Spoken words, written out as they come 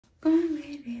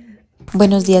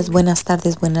Buenos días, buenas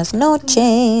tardes, buenas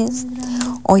noches.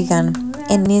 Oigan,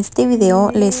 en este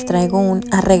video les traigo un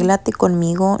arréglate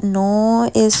conmigo. No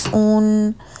es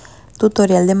un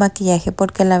tutorial de maquillaje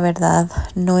porque la verdad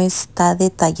no está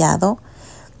detallado.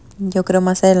 Yo creo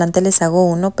más adelante les hago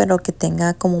uno, pero que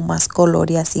tenga como más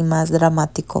color y así más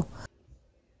dramático.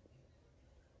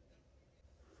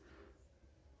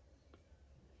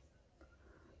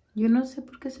 Yo no sé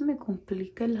por qué se me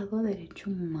complica el lado derecho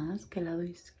más que el lado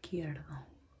izquierdo.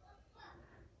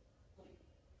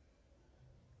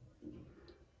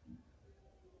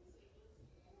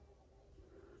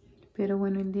 Pero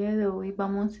bueno, el día de hoy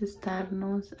vamos a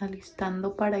estarnos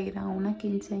alistando para ir a una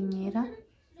quinceañera.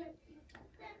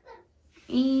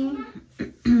 Y...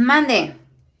 ¡Mande!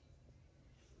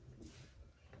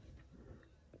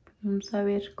 Vamos a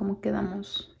ver cómo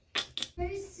quedamos.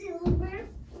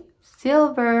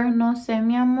 Silver, no sé,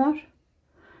 mi amor.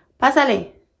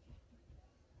 Pásale.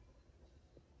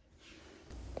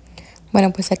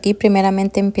 Bueno, pues aquí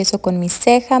primeramente empiezo con mi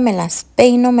ceja, me las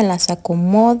peino, me las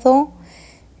acomodo,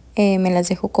 me las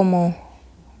dejo como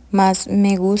más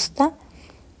me gusta.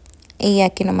 Y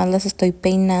aquí nomás las estoy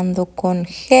peinando con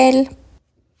gel.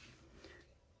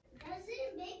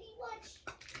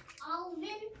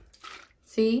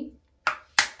 Sí.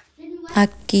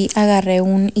 Aquí agarré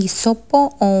un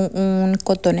hisopo o un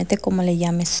cotonete, como le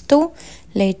llames tú.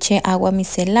 Le eché agua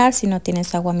micelar. Si no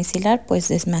tienes agua micelar, pues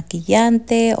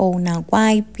desmaquillante o una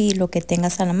wipey, lo que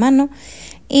tengas a la mano.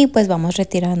 Y pues vamos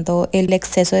retirando el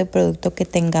exceso de producto que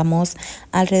tengamos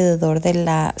alrededor de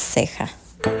la ceja.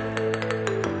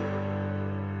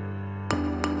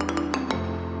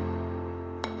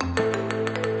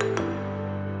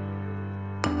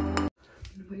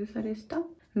 Voy a usar esto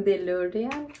de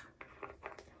L'Oreal.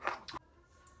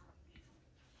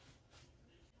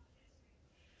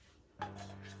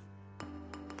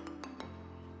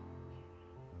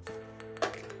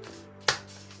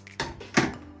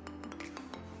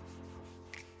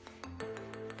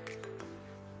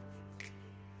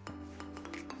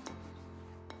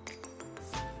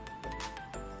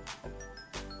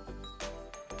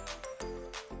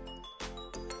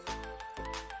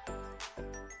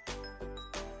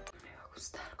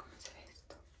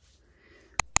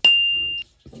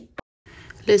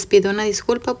 Les pido una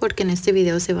disculpa porque en este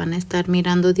video se van a estar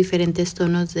mirando diferentes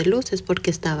tonos de luces porque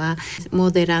estaba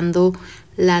moderando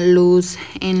la luz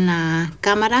en la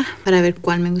cámara para ver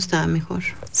cuál me gustaba mejor.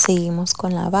 Seguimos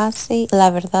con la base. La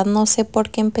verdad no sé por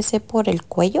qué empecé por el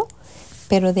cuello,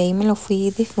 pero de ahí me lo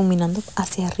fui difuminando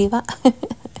hacia arriba.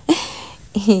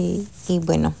 y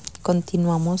bueno,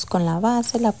 continuamos con la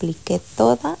base, la apliqué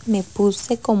toda, me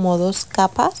puse como 2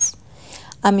 capas.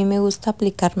 A mí me gusta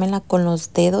aplicármela con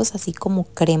los dedos, así como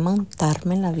crema,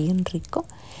 untármela bien rico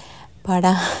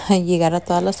para llegar a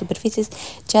todas las superficies.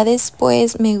 Ya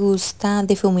después me gusta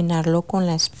difuminarlo con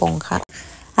la esponja.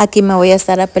 Aquí me voy a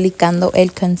estar aplicando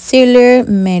el concealer,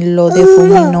 me lo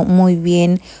difumino muy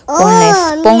bien con la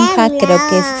esponja, creo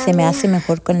que se me hace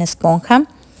mejor con la esponja.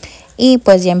 Y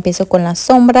pues ya empiezo con las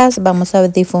sombras. Vamos a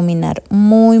difuminar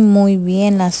muy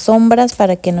bien las sombras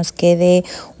para que nos quede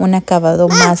un acabado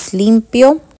más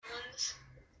limpio.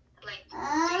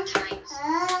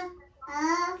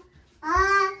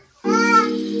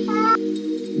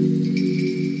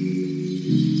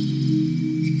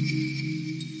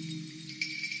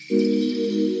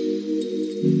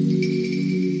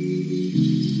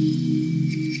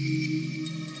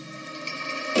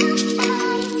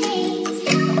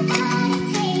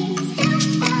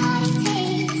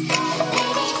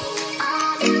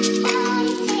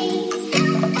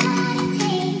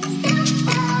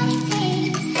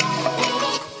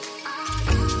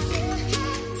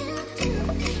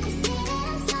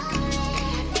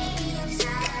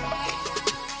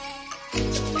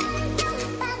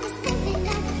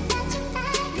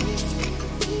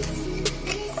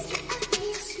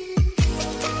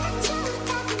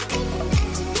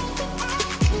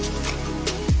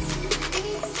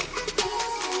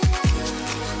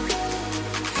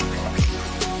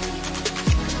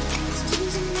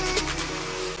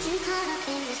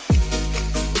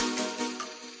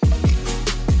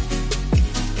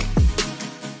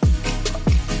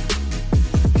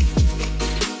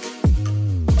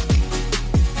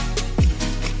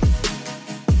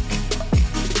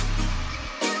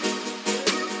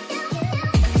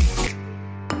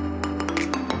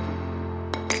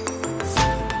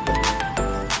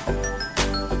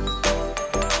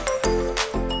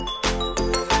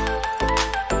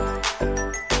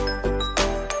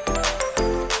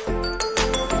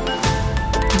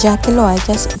 Ya que lo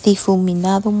hayas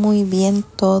difuminado muy bien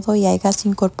todo y hayas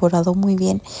incorporado muy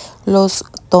bien los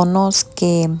tonos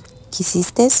que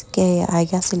quisiste que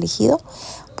hayas elegido,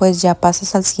 pues ya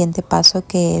pasas al siguiente paso,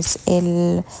 que es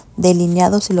el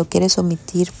delineado. Si lo quieres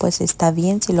omitir, pues está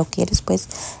bien. Si lo quieres, pues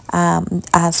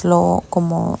hazlo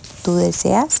como tú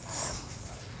deseas.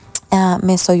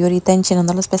 Me estoy ahorita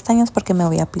enchinando las pestañas porque me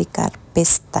voy a aplicar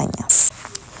pestañas.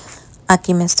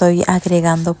 Aquí me estoy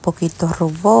agregando poquito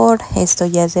rubor. Esto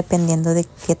ya es dependiendo de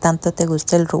qué tanto te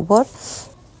guste el rubor.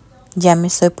 Ya me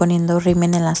estoy poniendo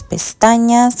rímel en las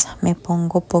pestañas. Me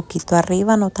pongo poquito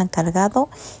arriba, no tan cargado.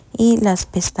 Y las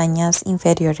pestañas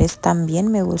inferiores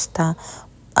también me gusta.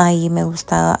 Ahí me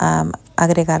gusta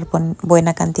agregar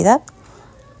buena cantidad.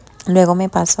 Luego me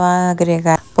paso a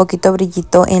agregar poquito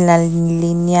brillito en la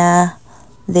línea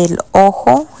del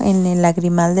ojo, en el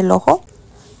lagrimal del ojo.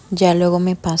 Ya luego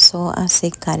me paso a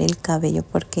secar el cabello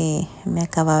porque me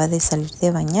acababa de salir de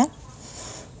bañar.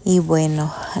 Y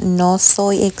bueno, no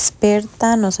soy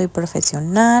experta, no soy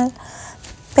profesional,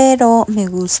 pero me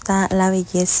gusta la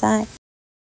belleza.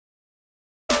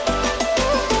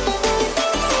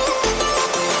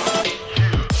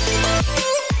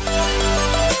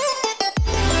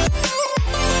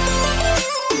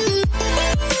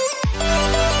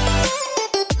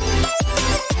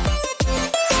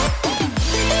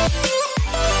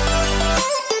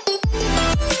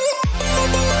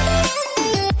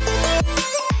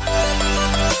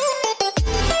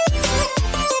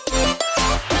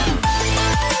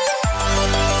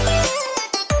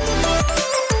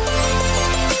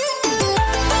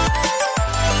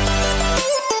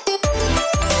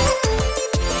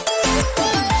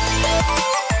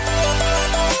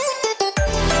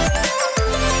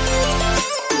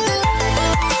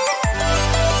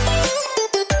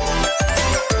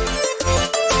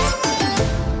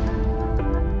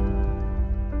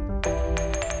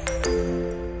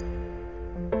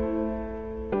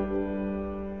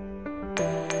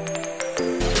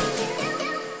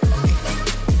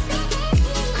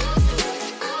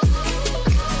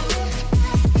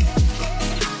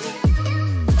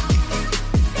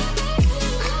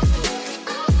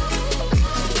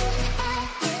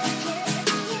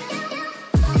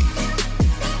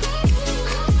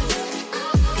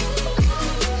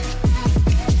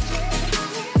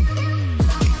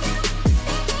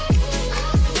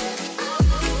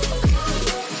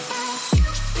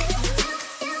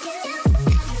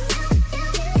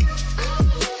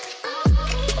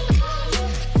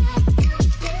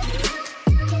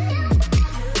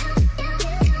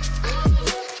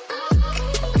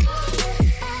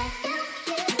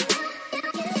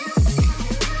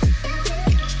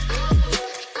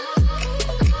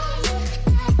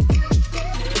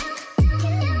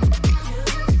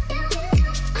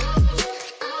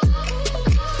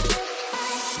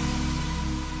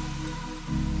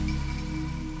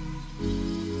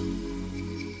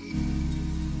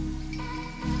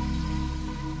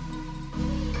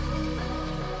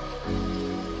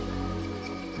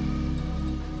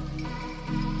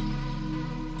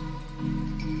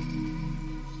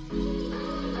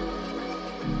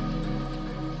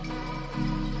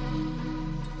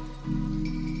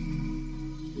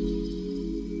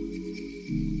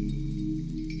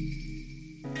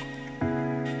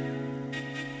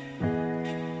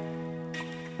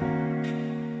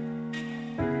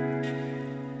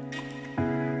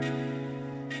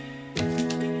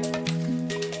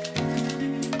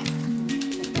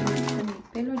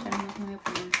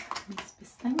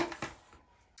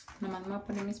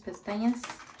 Mis pestañas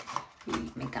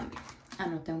y me cambio.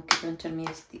 No tengo que planchar mi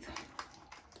vestido.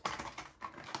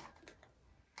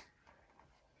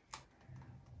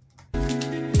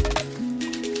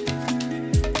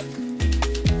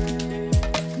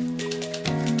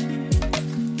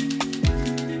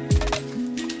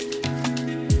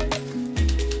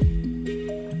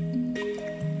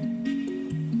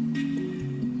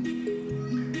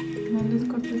 No les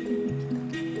corto este poquito.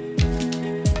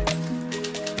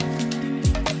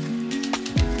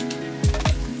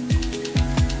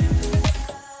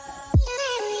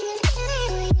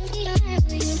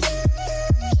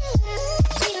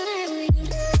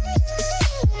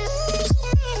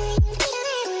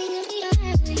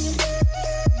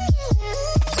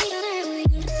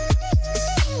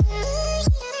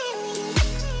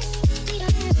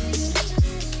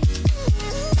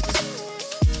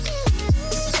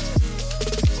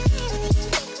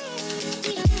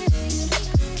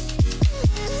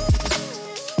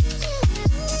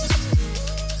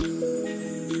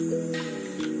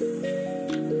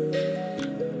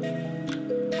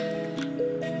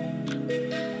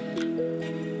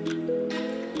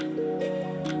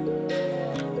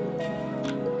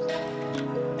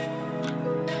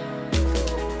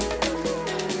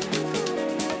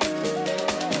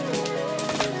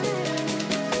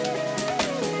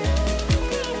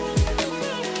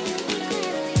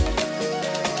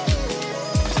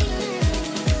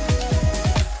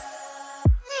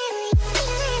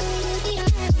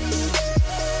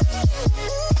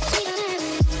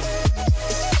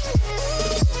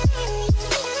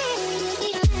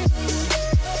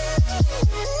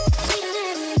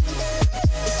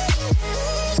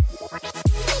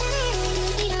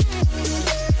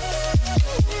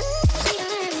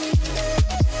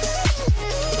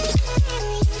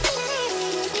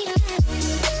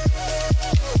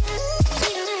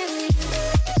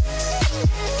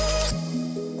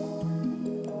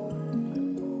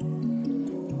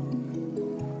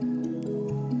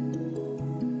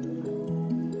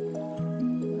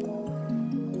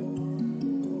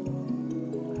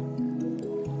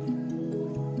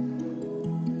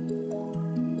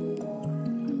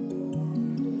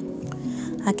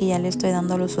 Aquí ya le estoy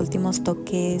dando los últimos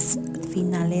toques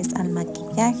finales al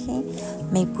maquillaje.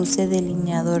 Me puse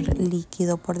delineador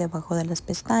líquido por debajo de las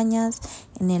pestañas,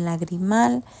 en el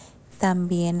lagrimal.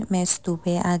 También me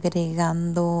estuve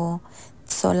agregando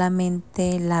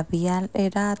solamente labial,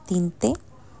 era tinta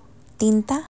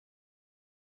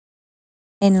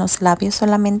en los labios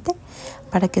solamente,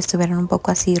 para que estuvieran un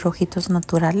poco así rojitos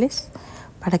naturales,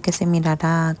 para que se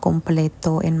mirara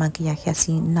completo el maquillaje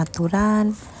así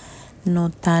natural,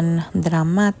 no tan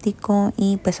dramático,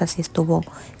 y pues así estuvo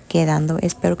quedando.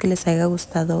 Espero que les haya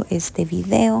gustado este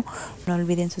video. No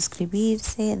olviden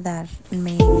suscribirse,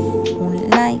 darme un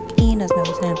like y nos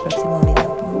vemos en el próximo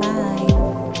video.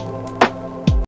 Bye.